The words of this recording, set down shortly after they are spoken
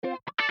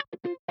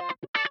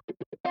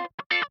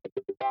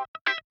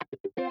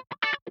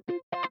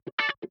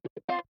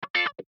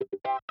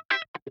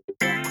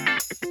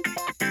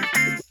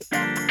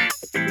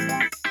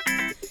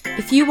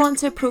If you want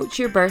to approach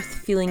your birth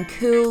feeling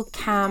cool,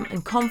 calm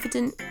and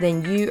confident,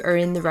 then you are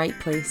in the right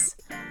place.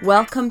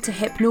 Welcome to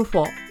Hypno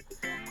What?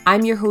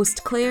 I'm your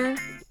host Claire,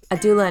 a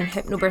doula and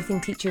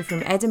hypnobirthing teacher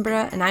from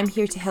Edinburgh, and I'm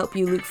here to help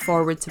you look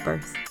forward to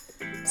birth.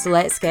 So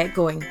let's get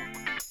going.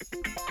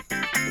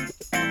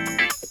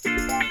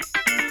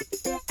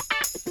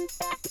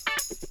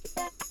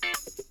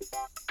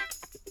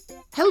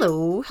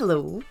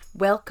 Hello.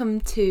 Welcome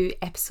to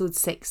episode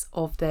 6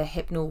 of the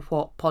Hypno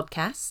What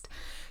podcast.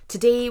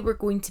 Today we're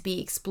going to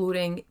be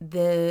exploring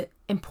the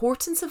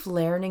importance of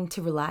learning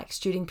to relax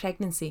during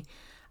pregnancy.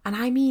 And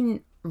I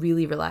mean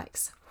really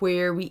relax,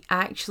 where we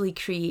actually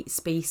create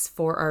space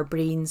for our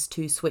brains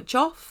to switch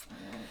off.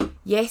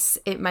 Yes,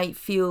 it might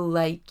feel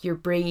like your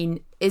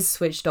brain is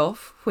switched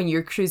off when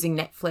you're cruising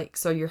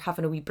Netflix or you're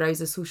having a wee browse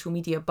of social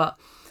media, but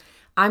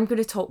I'm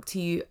going to talk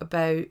to you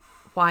about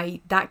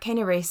why that kind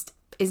of rest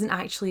isn't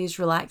actually as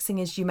relaxing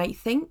as you might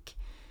think.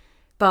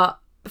 But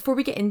before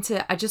we get into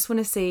it, I just want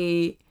to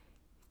say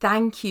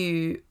thank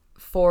you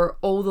for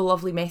all the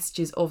lovely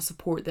messages of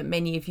support that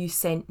many of you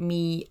sent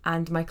me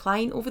and my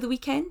client over the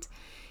weekend.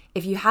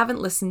 If you haven't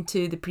listened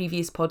to the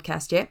previous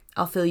podcast yet,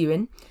 I'll fill you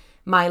in.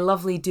 My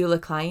lovely doula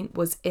client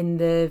was in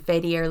the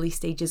very early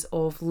stages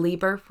of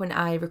labour when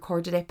I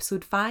recorded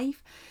episode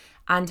 5,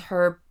 and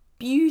her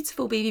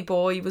beautiful baby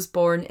boy was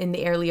born in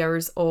the early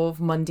hours of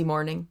Monday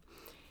morning.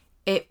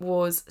 It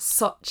was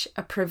such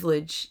a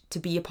privilege to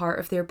be a part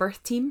of their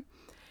birth team.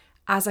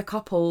 As a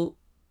couple,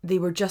 they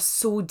were just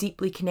so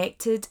deeply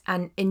connected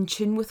and in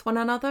tune with one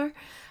another,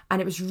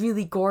 and it was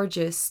really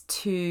gorgeous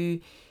to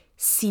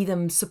see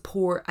them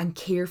support and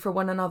care for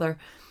one another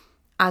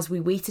as we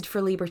waited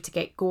for labour to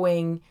get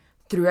going,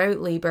 throughout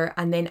labour,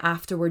 and then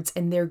afterwards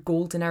in their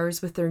golden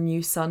hours with their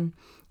new son.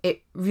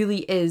 It really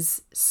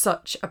is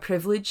such a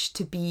privilege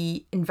to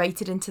be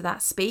invited into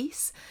that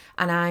space,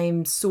 and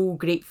I'm so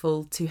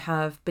grateful to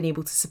have been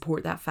able to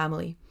support that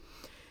family.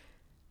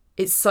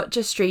 It's such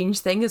a strange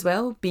thing as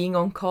well, being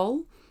on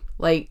call.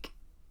 Like,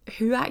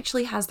 who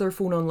actually has their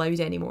phone on loud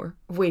anymore?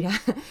 Wait,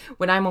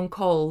 when I'm on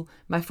call,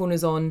 my phone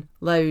is on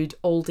loud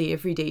all day,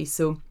 every day.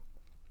 So,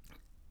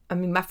 I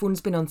mean, my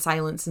phone's been on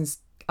silent since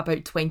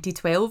about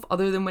 2012,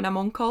 other than when I'm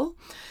on call.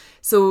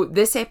 So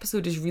this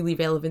episode is really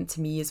relevant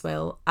to me as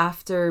well.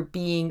 After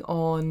being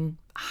on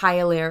high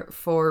alert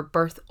for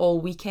birth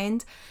all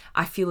weekend,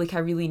 I feel like I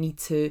really need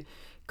to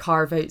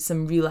carve out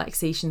some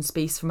relaxation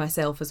space for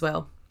myself as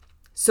well.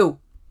 So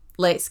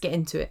let's get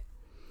into it.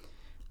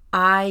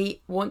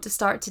 I want to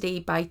start today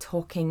by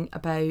talking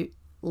about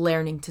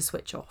learning to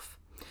switch off,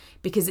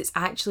 because it's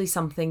actually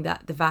something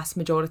that the vast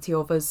majority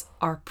of us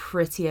are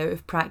pretty out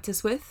of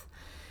practice with.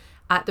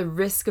 At the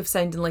risk of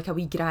sounding like a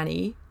wee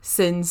granny,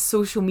 since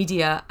social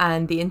media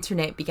and the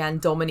internet began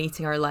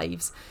dominating our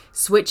lives,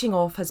 switching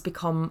off has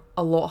become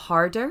a lot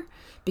harder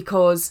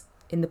because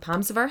in the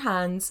palms of our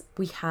hands,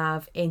 we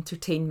have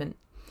entertainment.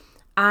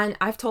 And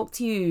I've talked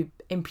to you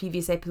in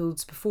previous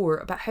episodes before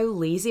about how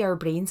lazy our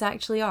brains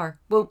actually are.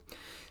 Well,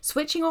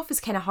 switching off is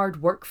kind of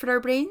hard work for our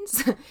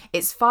brains.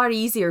 It's far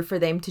easier for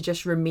them to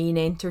just remain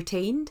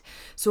entertained.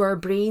 So our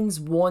brains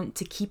want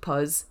to keep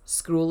us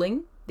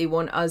scrolling. They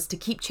want us to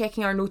keep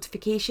checking our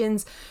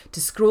notifications,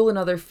 to scroll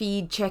another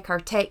feed, check our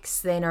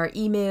texts, then our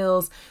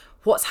emails,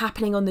 what's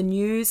happening on the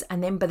news.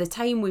 And then by the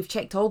time we've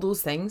checked all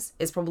those things,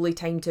 it's probably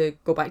time to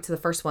go back to the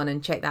first one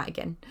and check that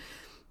again.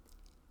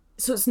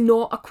 So it's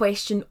not a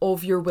question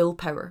of your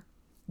willpower.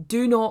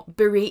 Do not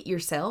berate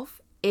yourself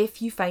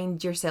if you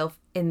find yourself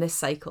in this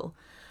cycle.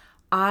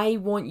 I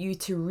want you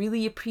to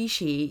really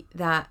appreciate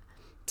that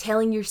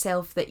telling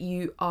yourself that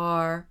you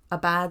are a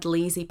bad,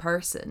 lazy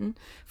person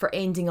for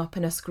ending up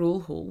in a scroll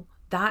hole,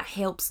 that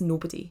helps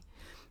nobody.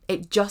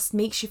 It just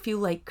makes you feel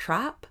like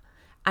crap.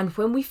 And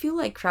when we feel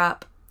like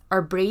crap,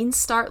 our brains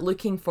start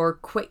looking for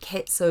quick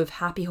hits of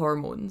happy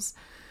hormones,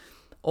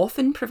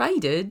 often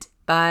provided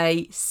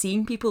by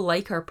seeing people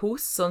like our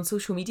posts on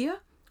social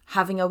media,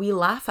 having a wee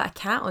laugh at a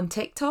cat on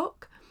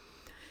TikTok.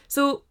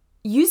 So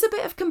use a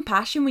bit of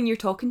compassion when you're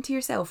talking to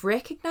yourself.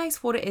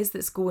 Recognise what it is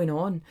that's going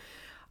on.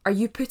 Are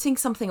you putting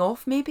something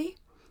off maybe?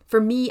 For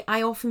me,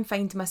 I often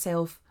find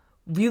myself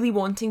really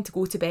wanting to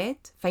go to bed,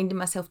 finding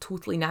myself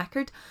totally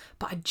knackered,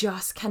 but I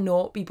just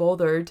cannot be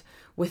bothered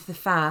with the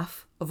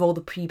faff of all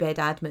the pre-bed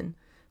admin.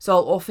 So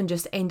I'll often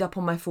just end up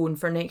on my phone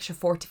for an extra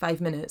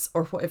 45 minutes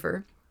or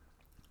whatever,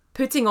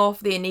 putting off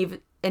the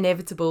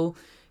inevitable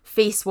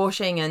face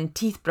washing and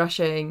teeth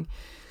brushing.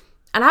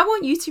 And I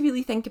want you to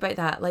really think about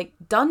that. Like,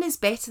 done is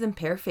better than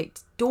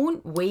perfect.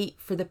 Don't wait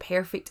for the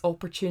perfect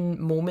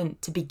opportune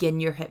moment to begin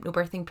your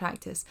hypnobirthing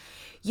practice.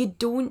 You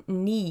don't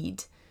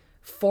need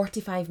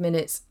 45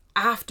 minutes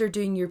after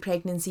doing your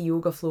pregnancy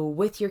yoga flow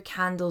with your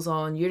candles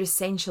on, your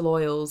essential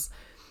oils,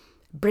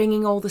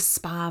 bringing all the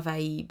spa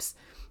vibes,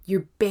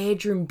 your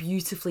bedroom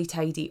beautifully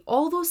tidy.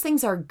 All those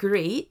things are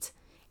great.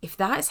 If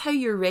that's how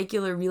your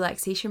regular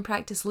relaxation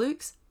practice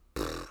looks,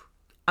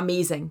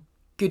 amazing.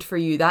 Good for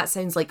you. That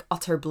sounds like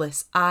utter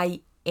bliss.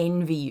 I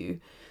envy you.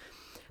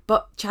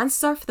 But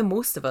chances are, for the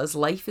most of us,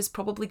 life is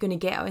probably going to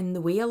get in the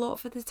way a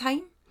lot of the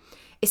time.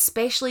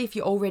 especially if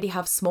you already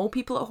have small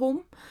people at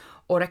home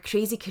or a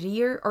crazy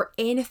career or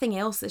anything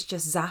else that's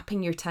just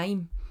zapping your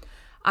time.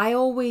 I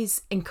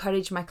always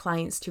encourage my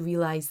clients to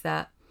realise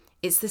that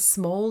it's the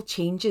small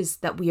changes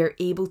that we are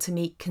able to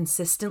make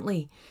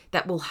consistently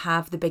that will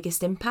have the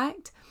biggest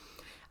impact.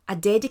 A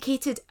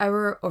dedicated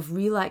hour of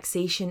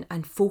relaxation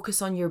and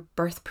focus on your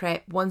birth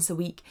prep once a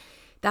week,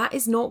 that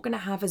is not going to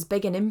have as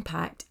big an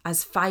impact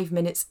as 5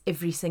 minutes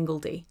every single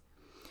day.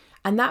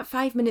 And that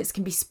 5 minutes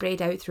can be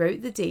spread out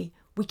throughout the day.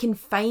 We can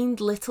find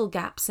little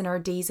gaps in our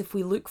days if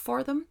we look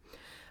for them.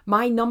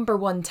 My number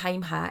one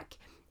time hack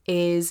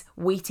is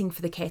waiting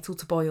for the kettle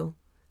to boil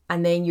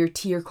and then your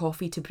tea or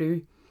coffee to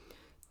brew.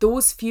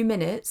 Those few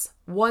minutes,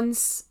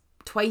 once,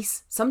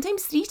 twice,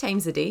 sometimes 3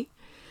 times a day,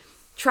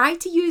 try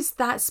to use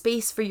that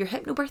space for your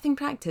hypnobirthing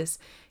practice.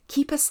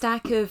 Keep a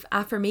stack of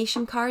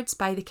affirmation cards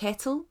by the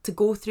kettle to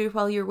go through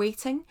while you're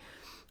waiting.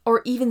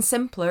 Or even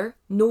simpler,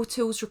 no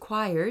tools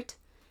required,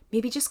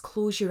 maybe just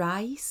close your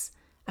eyes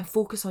and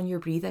focus on your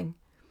breathing.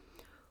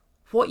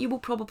 What you will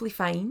probably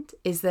find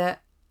is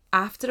that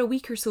after a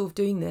week or so of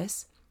doing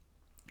this,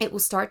 it will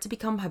start to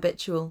become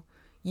habitual.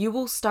 You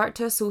will start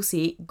to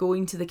associate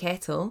going to the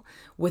kettle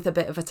with a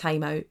bit of a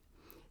timeout.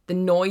 The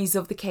noise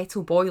of the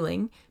kettle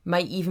boiling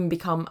might even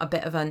become a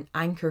bit of an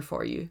anchor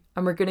for you.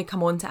 And we're going to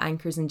come on to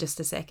anchors in just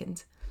a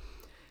second.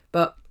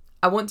 But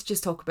I want to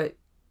just talk about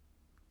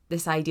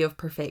this idea of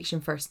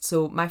perfection first.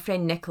 So my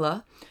friend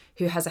Nicola,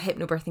 who has a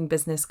hypnobirthing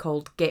business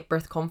called Get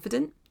Birth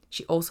Confident,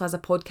 she also has a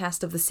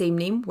podcast of the same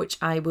name, which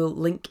I will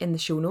link in the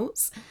show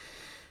notes.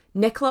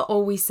 Nicola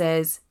always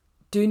says,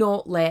 do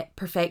not let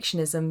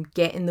perfectionism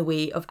get in the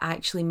way of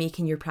actually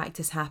making your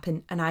practice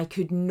happen. And I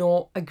could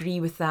not agree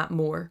with that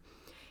more.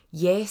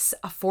 Yes,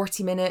 a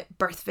 40-minute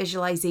birth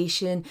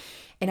visualization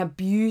in a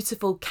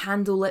beautiful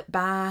candlelit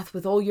bath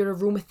with all your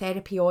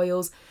aromatherapy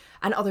oils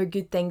and other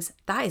good things,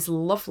 that is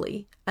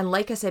lovely. And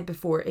like I said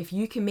before, if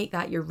you can make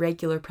that your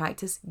regular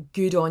practice,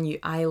 good on you.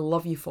 I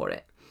love you for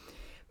it.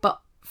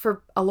 But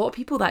for a lot of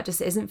people, that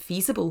just isn't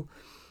feasible.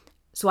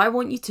 So I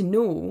want you to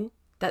know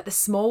that the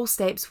small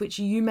steps which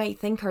you might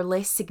think are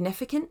less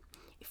significant,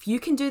 if you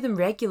can do them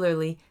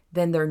regularly,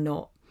 then they're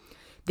not.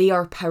 They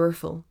are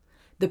powerful.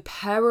 The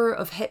power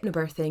of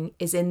hypnobirthing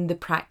is in the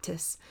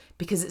practice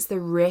because it's the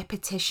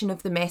repetition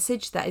of the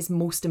message that is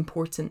most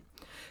important.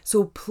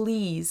 So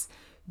please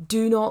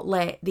do not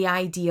let the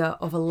idea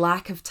of a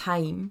lack of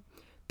time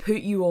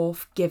put you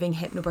off giving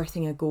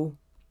hypnobirthing a go.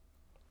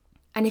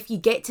 And if you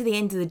get to the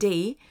end of the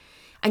day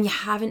and you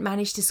haven't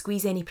managed to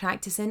squeeze any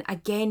practice in,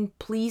 again,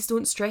 please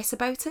don't stress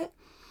about it.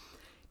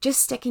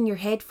 Just sticking your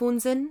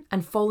headphones in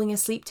and falling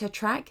asleep to a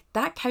track,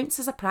 that counts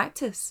as a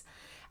practice.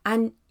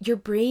 And your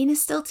brain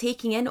is still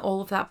taking in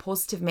all of that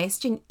positive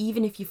messaging,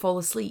 even if you fall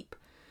asleep.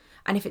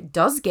 And if it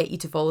does get you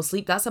to fall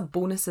asleep, that's a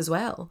bonus as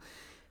well.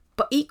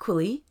 But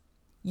equally,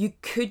 you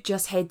could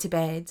just head to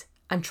bed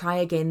and try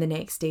again the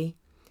next day.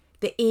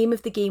 The aim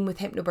of the game with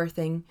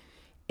hypnobirthing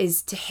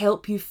is to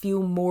help you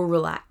feel more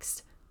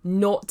relaxed,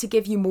 not to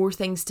give you more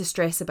things to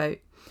stress about.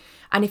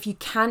 And if you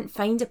can't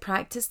find a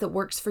practice that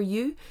works for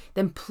you,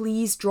 then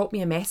please drop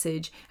me a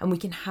message and we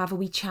can have a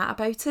wee chat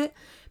about it,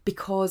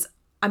 because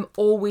I'm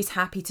always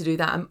happy to do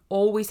that. I'm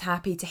always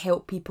happy to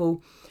help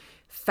people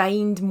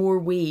find more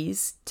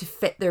ways to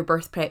fit their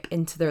birth prep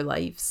into their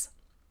lives.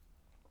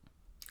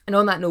 And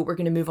on that note, we're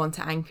going to move on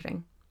to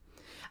anchoring.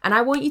 And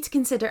I want you to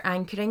consider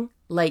anchoring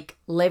like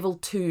level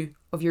 2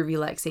 of your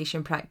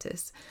relaxation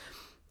practice.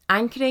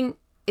 Anchoring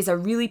is a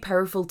really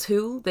powerful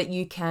tool that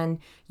you can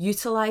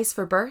utilise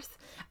for birth.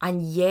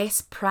 And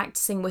yes,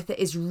 practicing with it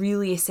is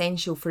really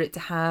essential for it to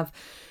have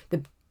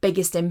the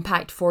biggest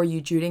impact for you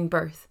during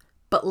birth.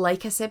 But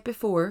like I said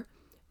before,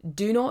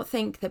 do not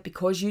think that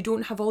because you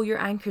don't have all your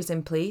anchors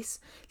in place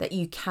that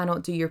you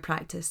cannot do your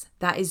practice.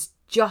 That is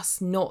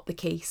just not the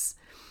case.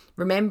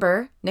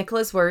 Remember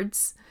Nicola's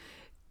words,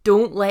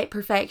 don't let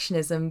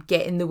perfectionism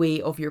get in the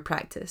way of your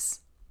practice.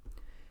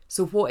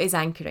 So what is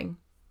anchoring?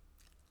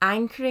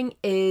 Anchoring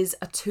is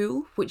a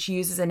tool which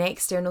uses an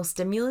external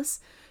stimulus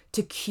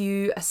to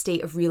cue a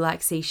state of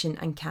relaxation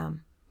and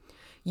calm.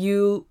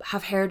 You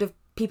have heard of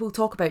people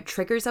talk about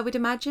triggers, I would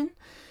imagine.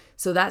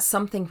 So that's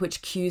something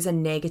which cues a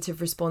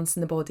negative response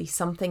in the body,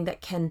 something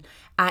that can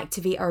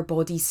activate our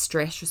body's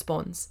stress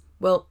response.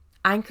 Well,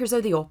 anchors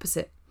are the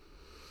opposite.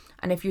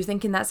 And if you're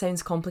thinking that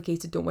sounds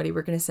complicated, don't worry,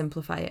 we're going to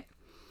simplify it.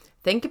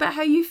 Think about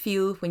how you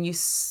feel when you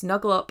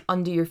snuggle up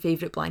under your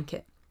favourite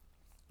blanket,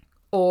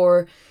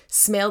 or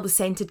smell the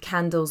scented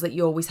candles that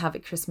you always have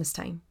at Christmas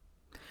time,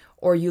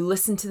 or you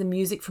listen to the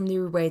music from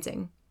your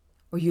wedding,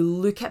 or you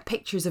look at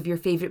pictures of your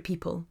favourite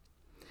people.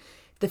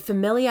 The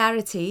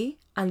familiarity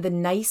and the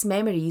nice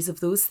memories of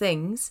those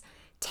things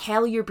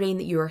tell your brain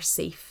that you are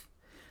safe,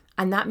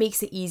 and that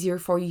makes it easier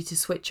for you to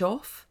switch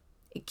off.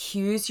 It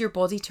cues your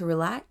body to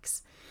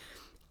relax,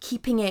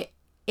 keeping it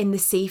in the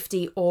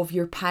safety of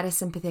your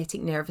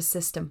parasympathetic nervous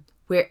system,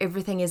 where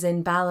everything is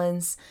in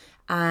balance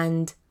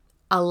and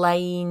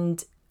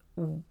aligned,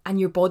 and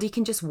your body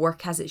can just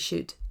work as it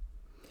should.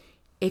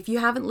 If you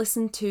haven't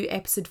listened to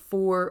episode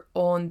 4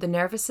 on the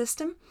nervous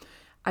system,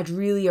 I'd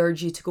really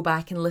urge you to go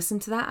back and listen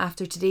to that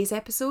after today's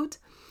episode.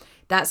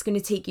 That's going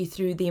to take you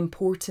through the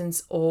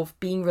importance of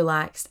being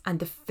relaxed and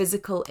the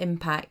physical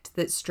impact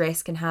that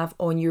stress can have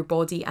on your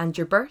body and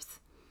your birth.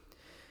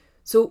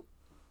 So,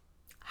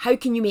 how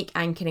can you make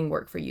anchoring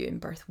work for you in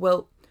birth?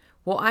 Well,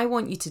 what I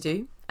want you to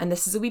do, and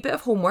this is a wee bit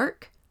of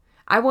homework,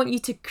 I want you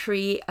to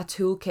create a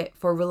toolkit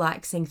for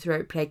relaxing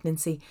throughout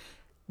pregnancy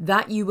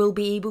that you will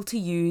be able to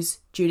use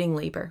during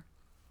labour.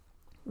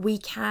 We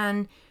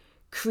can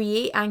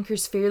create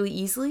anchors fairly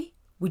easily.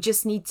 We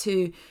just need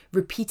to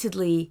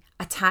repeatedly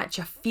attach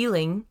a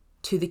feeling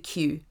to the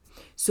cue.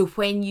 So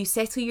when you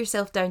settle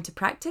yourself down to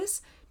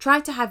practice,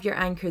 try to have your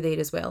anchor there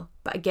as well.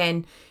 But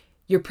again,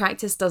 your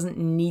practice doesn't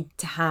need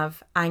to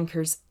have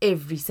anchors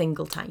every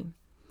single time.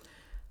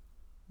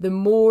 The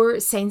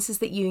more senses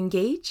that you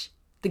engage,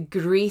 the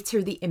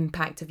greater the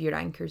impact of your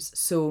anchors.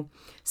 So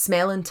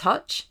smell and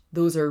touch,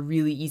 those are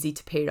really easy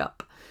to pair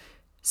up.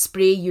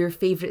 Spray your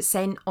favourite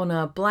scent on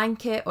a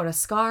blanket or a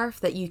scarf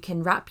that you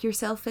can wrap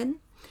yourself in.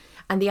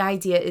 And the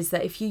idea is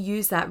that if you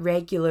use that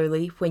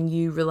regularly when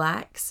you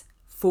relax,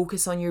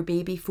 focus on your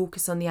baby,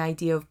 focus on the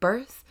idea of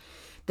birth,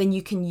 then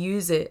you can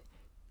use it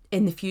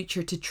in the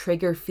future to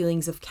trigger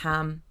feelings of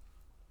calm.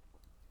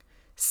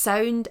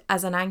 Sound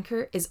as an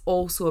anchor is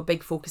also a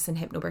big focus in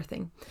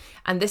hypnobirthing.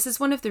 And this is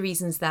one of the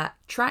reasons that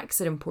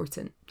tracks are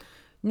important.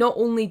 Not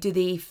only do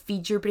they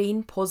feed your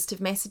brain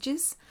positive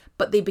messages,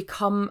 but they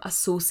become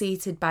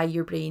associated by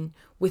your brain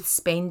with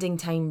spending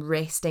time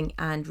resting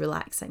and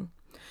relaxing.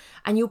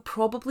 And you'll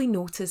probably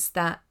notice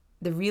that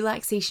the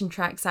relaxation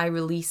tracks I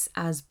release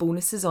as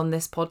bonuses on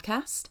this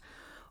podcast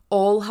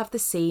all have the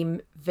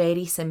same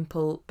very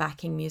simple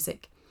backing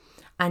music.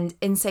 And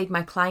inside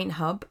my client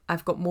hub,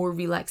 I've got more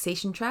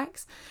relaxation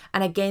tracks.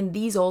 And again,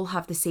 these all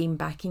have the same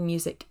backing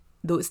music,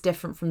 though it's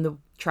different from the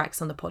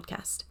tracks on the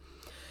podcast.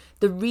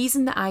 The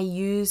reason that I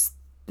use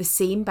the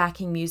same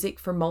backing music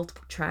for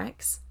multiple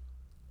tracks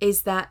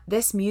is that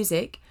this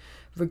music,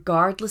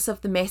 regardless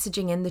of the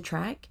messaging in the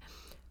track,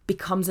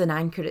 becomes an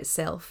anchor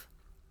itself.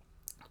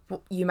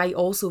 You might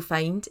also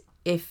find,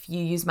 if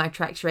you use my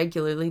tracks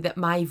regularly, that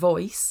my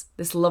voice,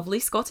 this lovely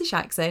Scottish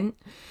accent,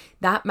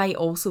 that might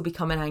also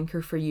become an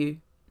anchor for you.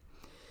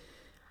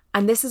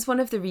 And this is one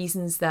of the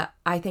reasons that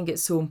I think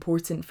it's so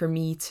important for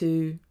me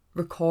to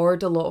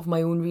record a lot of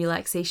my own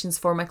relaxations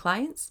for my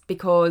clients,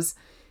 because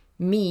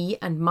me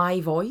and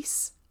my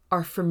voice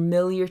are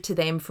familiar to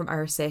them from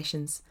our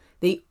sessions.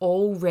 They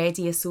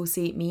already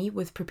associate me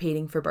with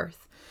preparing for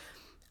birth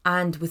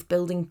and with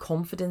building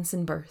confidence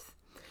in birth.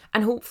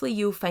 And hopefully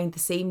you'll find the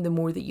same the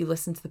more that you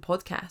listen to the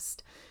podcast.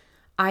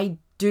 I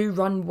do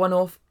run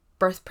one-off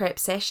birth prep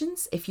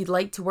sessions. If you'd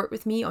like to work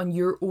with me on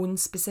your own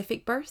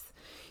specific birth,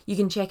 you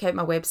can check out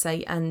my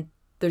website and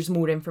there's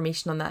more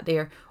information on that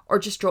there, or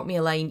just drop me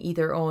a line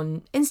either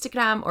on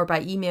Instagram or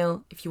by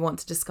email if you want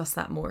to discuss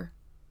that more.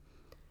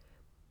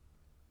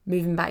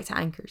 Moving back to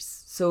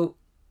anchors. So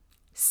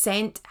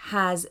scent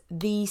has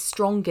the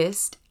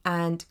strongest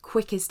and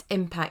quickest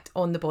impact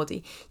on the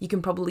body. You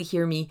can probably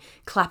hear me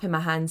clapping my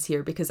hands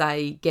here because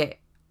I get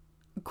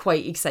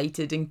quite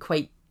excited and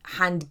quite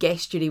hand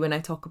gestury when I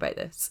talk about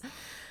this.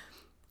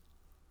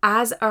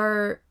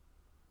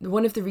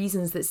 One of the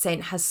reasons that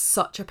scent has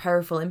such a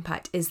powerful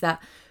impact is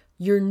that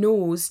your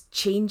nose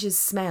changes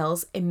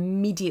smells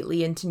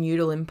immediately into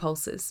neural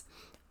impulses.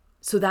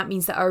 So that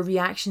means that our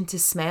reaction to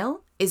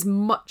smell is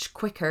much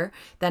quicker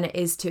than it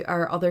is to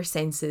our other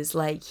senses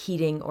like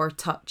hearing or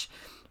touch,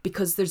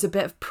 because there's a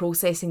bit of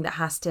processing that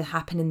has to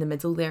happen in the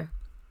middle there.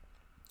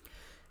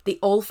 The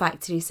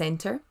olfactory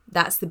centre,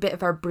 that's the bit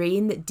of our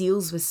brain that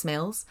deals with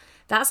smells,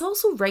 that's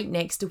also right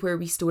next to where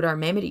we store our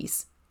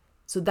memories.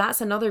 So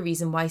that's another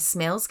reason why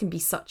smells can be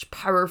such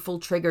powerful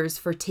triggers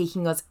for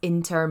taking us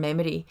into our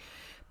memory,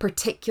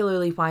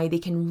 particularly why they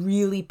can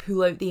really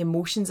pull out the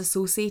emotions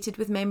associated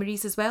with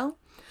memories as well.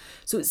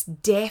 So it's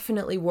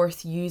definitely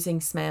worth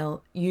using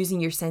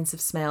your sense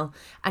of smell.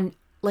 And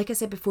like I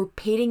said before,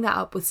 pairing that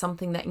up with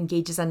something that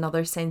engages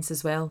another sense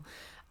as well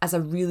as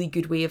a really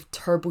good way of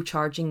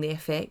turbocharging the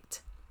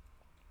effect.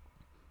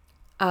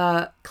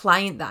 A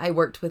client that I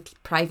worked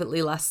with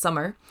privately last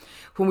summer,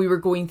 when we were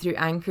going through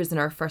anchors in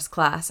our first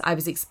class, I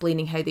was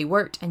explaining how they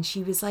worked and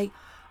she was like,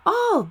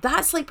 "Oh,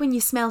 that's like when you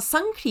smell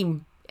sun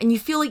cream and you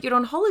feel like you're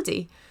on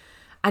holiday."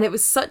 And it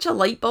was such a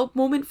light bulb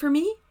moment for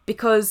me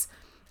because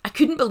I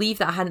couldn't believe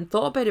that I hadn't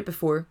thought about it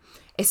before,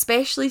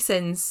 especially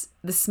since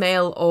the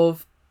smell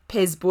of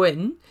Piz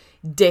Buin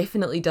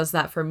definitely does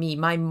that for me.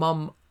 My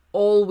mum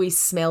always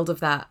smelled of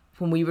that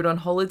when we were on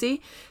holiday,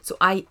 so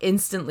I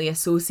instantly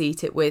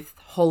associate it with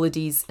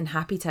holidays and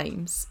happy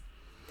times.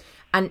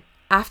 And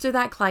after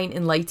that client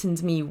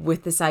enlightened me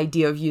with this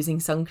idea of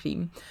using sun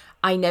cream,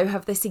 I now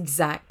have this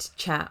exact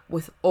chat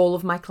with all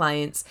of my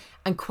clients,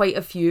 and quite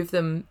a few of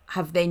them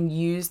have then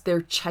used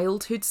their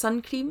childhood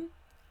sun cream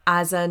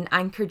as an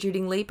anchor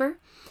during labour.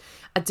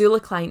 A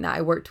doula client that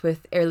I worked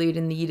with earlier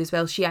in the year as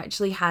well, she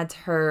actually had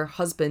her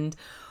husband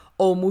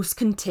almost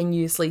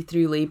continuously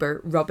through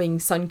labour rubbing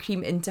sun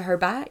cream into her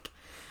back.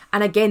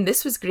 And again,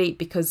 this was great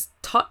because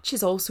touch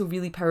is also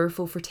really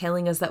powerful for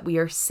telling us that we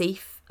are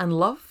safe and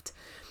loved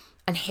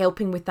and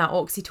helping with that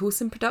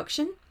oxytocin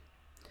production.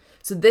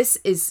 So this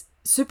is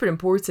super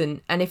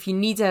important, and if you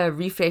need a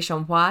refresh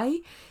on why,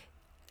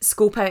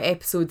 scope out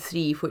episode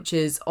 3, which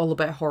is all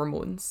about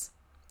hormones.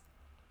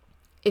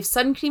 If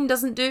sun cream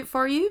doesn't do it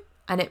for you,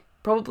 and it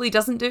probably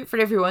doesn't do it for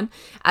everyone,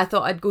 I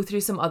thought I'd go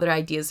through some other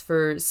ideas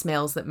for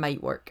smells that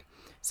might work.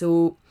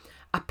 So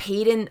a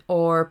parent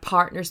or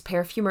partner's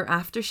perfume or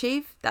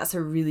aftershave, that's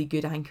a really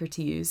good anchor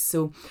to use.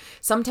 So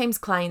sometimes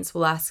clients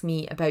will ask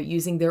me about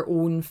using their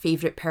own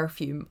favourite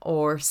perfume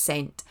or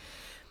scent.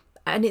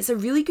 And it's a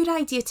really good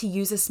idea to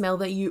use a smell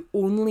that you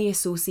only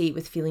associate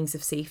with feelings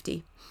of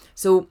safety.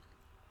 So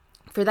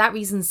for that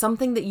reason,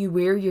 something that you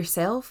wear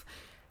yourself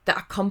that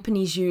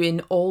accompanies you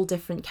in all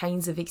different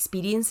kinds of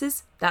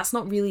experiences, that's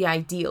not really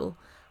ideal.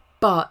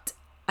 But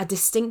a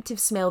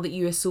distinctive smell that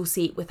you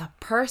associate with a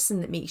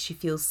person that makes you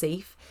feel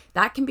safe,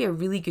 that can be a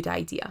really good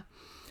idea.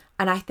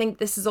 And I think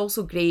this is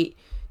also great,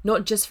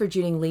 not just for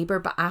during labour,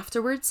 but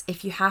afterwards.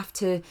 If you have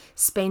to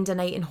spend a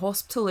night in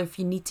hospital or if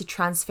you need to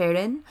transfer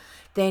in,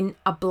 then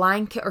a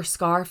blanket or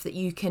scarf that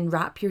you can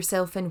wrap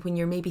yourself in when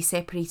you're maybe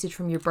separated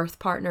from your birth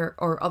partner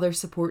or other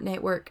support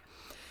network,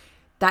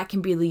 that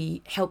can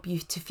really help you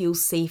to feel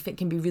safe. It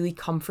can be really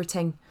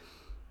comforting.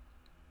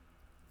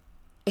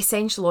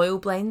 Essential oil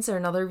blends are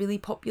another really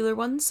popular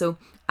one. So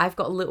I've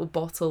got a little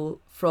bottle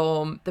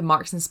from the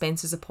Marks and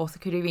Spencer's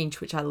Apothecary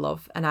range, which I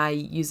love, and I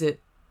use it.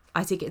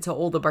 I take it to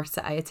all the births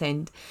that I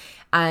attend,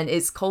 and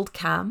it's called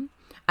Calm,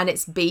 and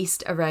it's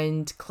based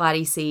around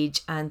clary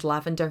sage and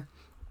lavender.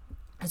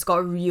 It's got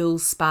a real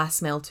spa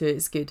smell to it.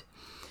 It's good.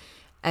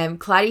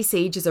 Clary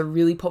sage is a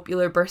really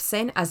popular birth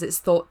scent as it's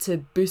thought to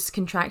boost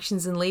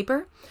contractions in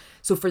labour.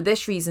 So for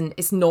this reason,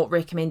 it's not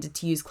recommended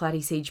to use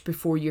clary sage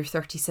before your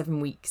 37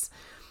 weeks.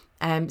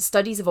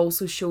 Studies have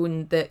also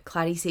shown that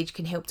clary sage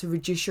can help to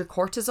reduce your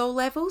cortisol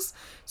levels,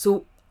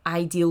 so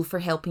ideal for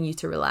helping you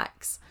to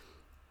relax.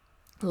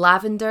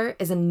 Lavender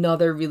is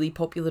another really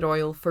popular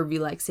oil for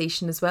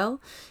relaxation as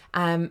well.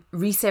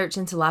 Research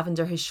into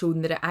lavender has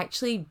shown that it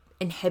actually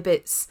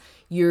inhibits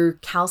your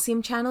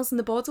calcium channels in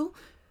the body,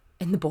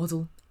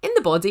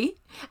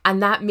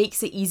 and that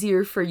makes it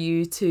easier for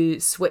you to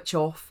switch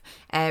off,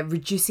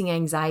 reducing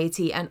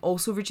anxiety and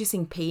also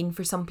reducing pain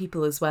for some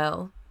people as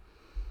well.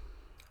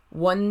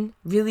 One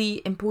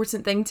really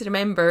important thing to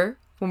remember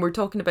when we're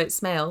talking about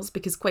smells,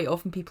 because quite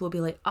often people will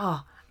be like,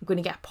 I'm going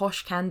to get a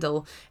posh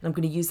candle and I'm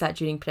going to use that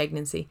during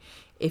pregnancy.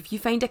 If you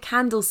find a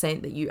candle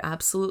scent that you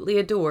absolutely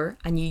adore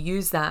and you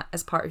use that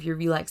as part of your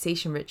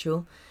relaxation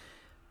ritual,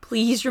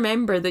 please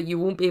remember that you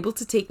won't be able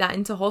to take that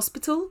into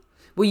hospital.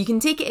 Well, you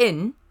can take it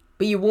in,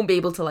 but you won't be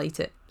able to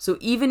light it. So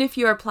even if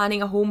you are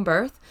planning a home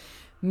birth,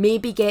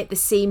 maybe get the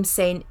same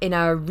scent in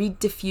a reed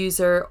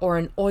diffuser or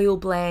an oil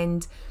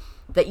blend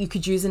that you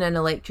could use in an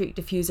electric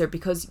diffuser,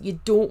 because you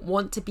don't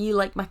want to be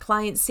like my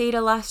client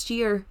Sarah last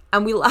year,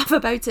 and we laugh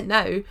about it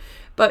now,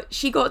 but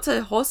she got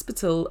to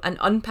hospital and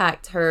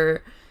unpacked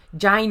her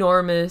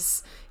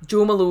ginormous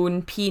Jo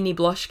Malone peony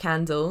blush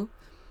candle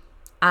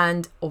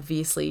and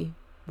obviously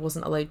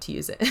wasn't allowed to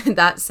use it.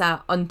 That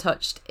sat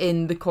untouched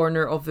in the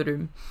corner of the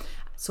room.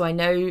 So I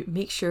now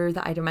make sure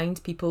that I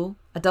remind people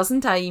a dozen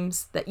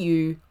times that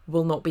you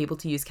will not be able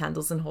to use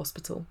candles in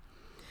hospital.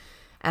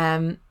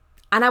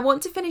 And I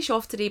want to finish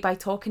off today by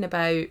talking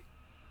about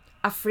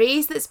a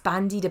phrase that's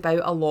bandied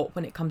about a lot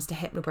when it comes to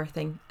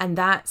hypnobirthing, and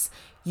that's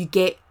you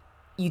get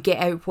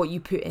out what you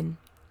put in.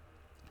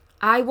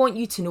 I want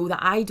you to know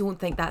that I don't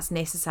think that's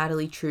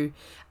necessarily true,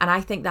 and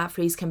I think that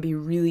phrase can be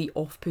really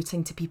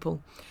off-putting to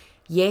people.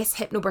 Yes,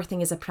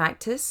 hypnobirthing is a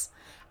practice,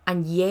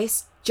 and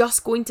yes,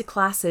 just going to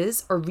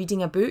classes or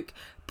reading a book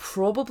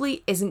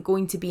probably isn't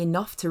going to be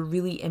enough to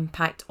really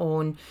impact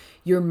on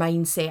your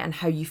mindset and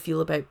how you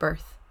feel about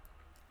birth.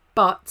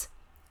 But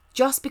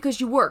just because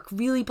you work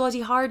really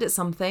bloody hard at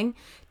something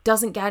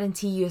doesn't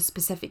guarantee you a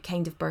specific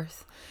kind of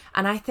birth.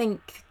 And I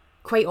think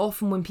quite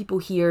often when people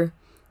hear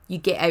you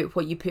get out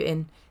what you put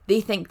in, they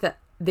think that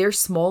their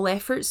small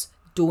efforts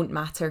don't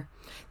matter.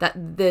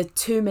 That the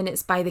 2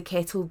 minutes by the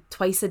kettle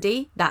twice a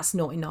day, that's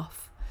not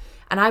enough.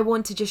 And I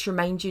want to just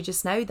remind you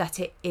just now that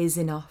it is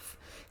enough.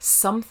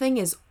 Something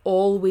is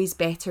always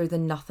better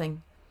than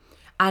nothing.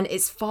 And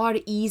it's far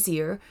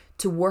easier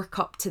to work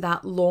up to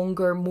that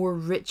longer, more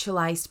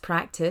ritualized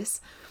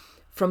practice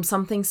from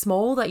something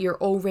small that you're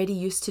already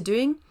used to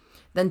doing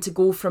than to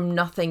go from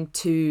nothing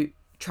to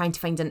trying to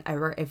find an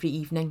hour every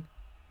evening.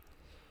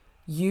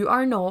 You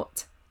are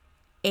not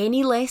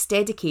any less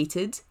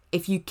dedicated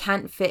if you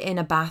can't fit in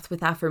a bath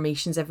with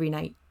affirmations every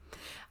night.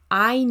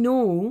 I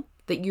know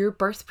that your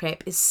birth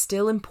prep is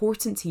still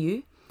important to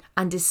you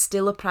and is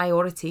still a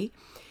priority,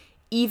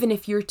 even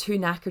if you're too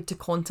knackered to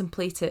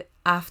contemplate it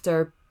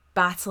after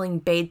battling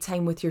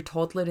bedtime with your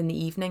toddler in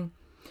the evening.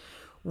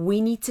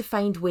 We need to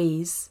find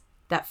ways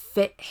that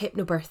fit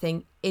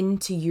hypnobirthing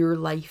into your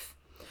life,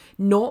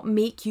 not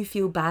make you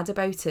feel bad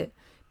about it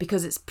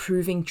because it's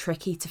proving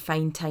tricky to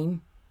find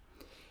time.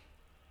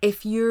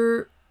 If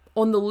you're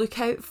on the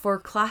lookout for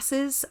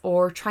classes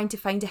or trying to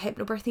find a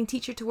hypnobirthing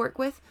teacher to work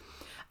with,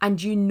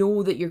 and you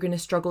know that you're going to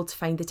struggle to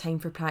find the time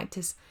for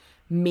practice,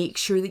 make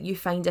sure that you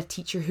find a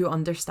teacher who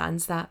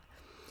understands that.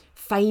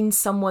 Find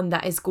someone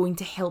that is going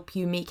to help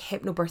you make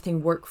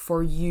hypnobirthing work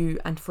for you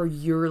and for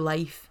your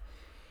life,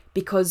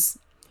 because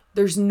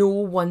there's no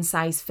one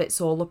size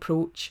fits all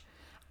approach,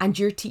 and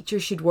your teacher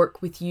should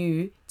work with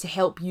you to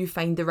help you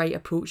find the right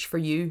approach for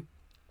you.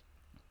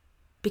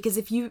 Because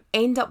if you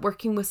end up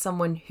working with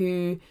someone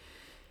who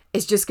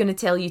is just going to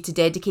tell you to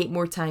dedicate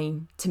more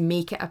time, to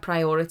make it a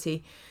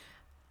priority,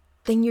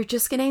 then you're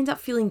just going to end up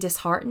feeling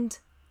disheartened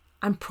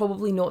and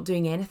probably not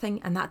doing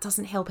anything, and that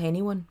doesn't help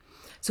anyone.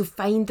 So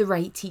find the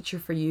right teacher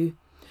for you.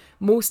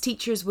 Most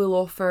teachers will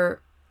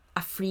offer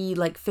a free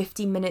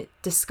 15-minute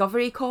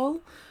discovery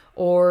call,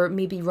 or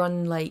maybe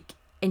run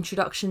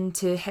introduction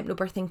to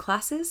hypnobirthing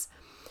classes,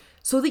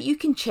 so that you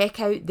can check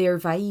out their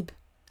vibe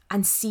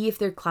and see if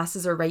their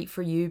classes are right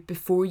for you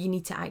before you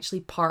need to actually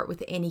part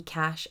with any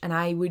cash. And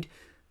I would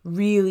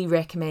really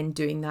recommend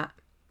doing that.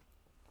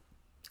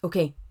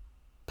 Okay,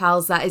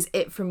 pals, that is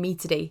it from me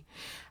today.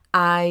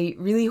 I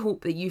really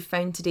hope that you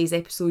found today's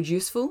episode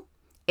useful.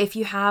 If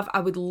you have, I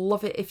would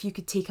love it if you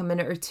could take a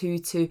minute or two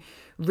to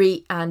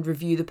rate and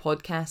review the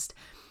podcast.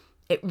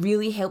 It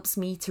really helps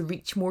me to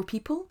reach more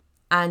people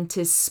and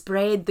to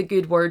spread the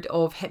good word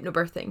of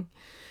hypnobirthing.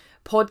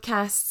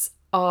 Podcasts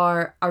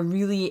are a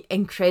really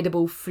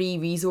incredible free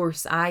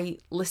resource. I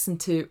listen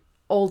to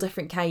all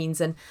different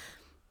kinds, and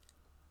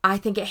I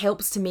think it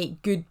helps to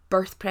make good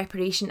birth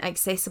preparation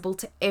accessible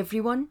to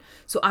everyone.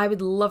 So I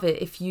would love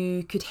it if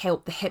you could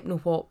help the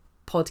Hypno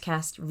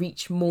podcast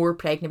reach more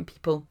pregnant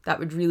people. That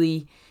would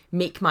really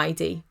make my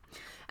day.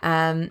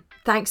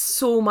 Thanks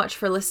so much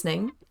for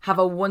listening. Have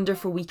a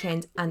wonderful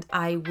weekend, and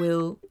I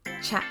will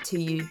chat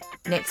to you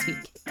next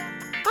week.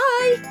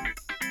 Bye!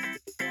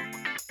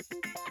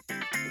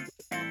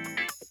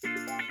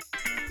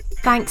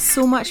 Thanks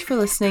so much for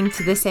listening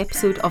to this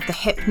episode of the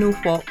Hypno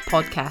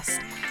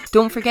podcast.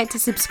 Don't forget to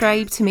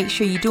subscribe to make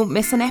sure you don't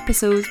miss an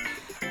episode,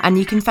 and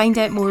you can find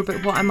out more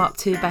about what I'm up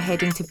to by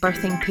heading to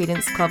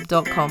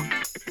birthingparentsclub.com.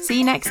 See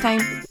you next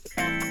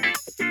time.